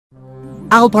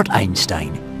Albert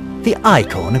Eynşteyn, the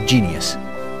icon of genius.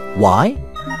 Why?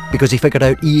 Because he figured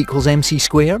out E equals mc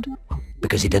squared?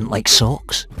 Because he didn't like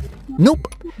socks? Nope,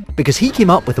 because he came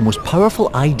up with the most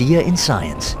powerful idea in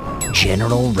science,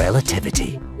 general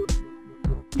relativity.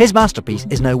 His masterpiece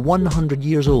is now 100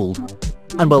 years old,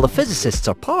 and while the physicists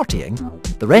are partying,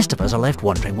 the rest of us are left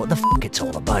wondering what the fuck it's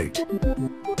all about.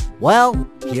 Well,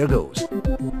 here goes.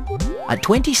 At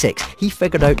 26, he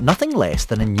figured out nothing less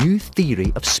than a new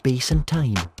theory of space and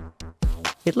time.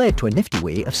 It led to a nifty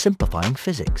way of simplifying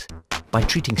physics, by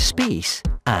treating space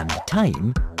and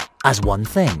time as one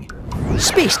thing,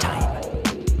 space-time.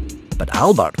 But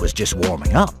Albert was just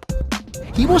warming up.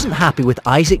 He wasn't happy with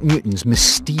Isaac Newton's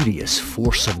mysterious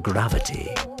force of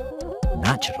gravity.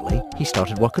 Naturally, he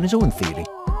started work on his own theory.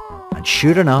 And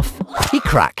sure enough, he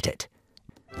cracked it.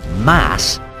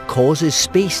 Mass causes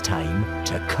space-time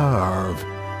to curve.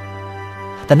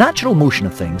 The natural motion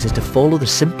of things is to follow the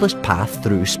simplest path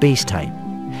through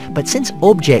space-time. But since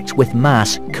objects with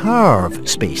mass curve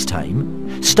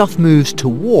space-time, stuff moves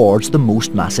towards the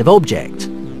most massive object.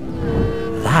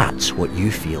 That's what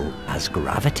you feel as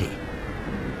gravity.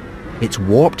 It's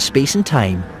warped space and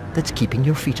time that's keeping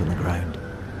your feet on the ground.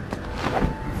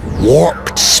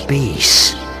 Warped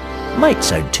space. Might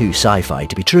sound too sci-fi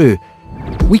to be true,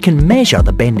 but we can measure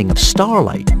the bending of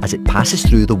starlight as it passes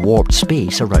through the warped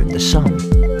space around the sun.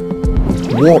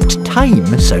 Warped time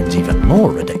sounds even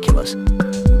more ridiculous.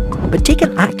 But take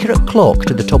an accurate clock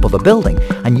to the top of a building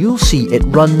and you'll see it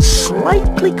runs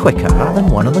slightly quicker than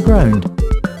one on the ground.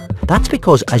 That's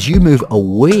because as you move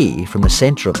away from the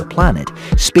centre of the planet,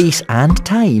 space and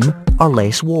time are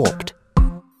less warped.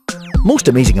 Most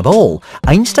amazing of all,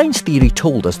 Einstein's theory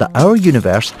told us that our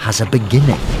universe has a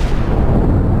beginning.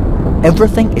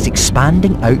 Everything is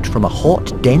expanding out from a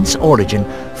hot, dense origin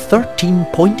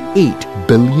 13.8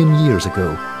 billion years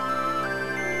ago.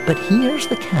 But here's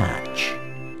the catch.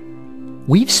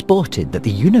 We've spotted that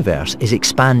the universe is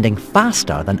expanding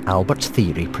faster than Albert's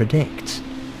theory predicts.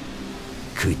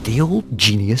 Could the old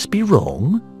genius be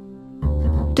wrong?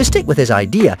 To stick with his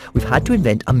idea, we've had to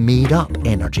invent a made-up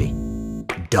energy,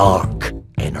 dark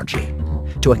energy,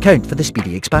 to account for the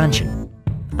speedy expansion.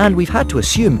 And we've had to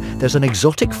assume there's an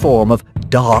exotic form of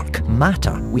dark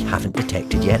matter we haven't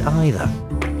detected yet either.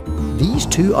 These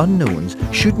two unknowns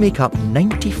should make up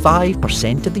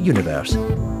 95% of the universe,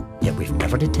 yet we've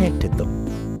never detected them.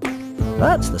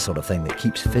 That's the sort of thing that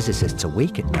keeps physicists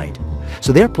awake at night.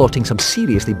 So they're plotting some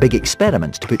seriously big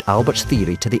experiments to put Albert's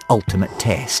theory to the ultimate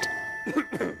test.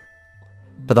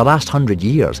 For the last 100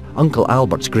 years, Uncle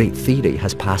Albert's great theory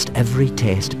has passed every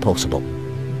test possible.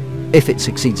 If it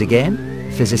succeeds again,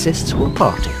 physicists will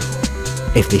party.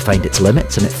 If they find its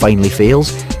limits and it finally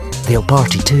fails, they'll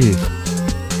party too.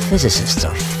 Physicists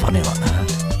are funny like that.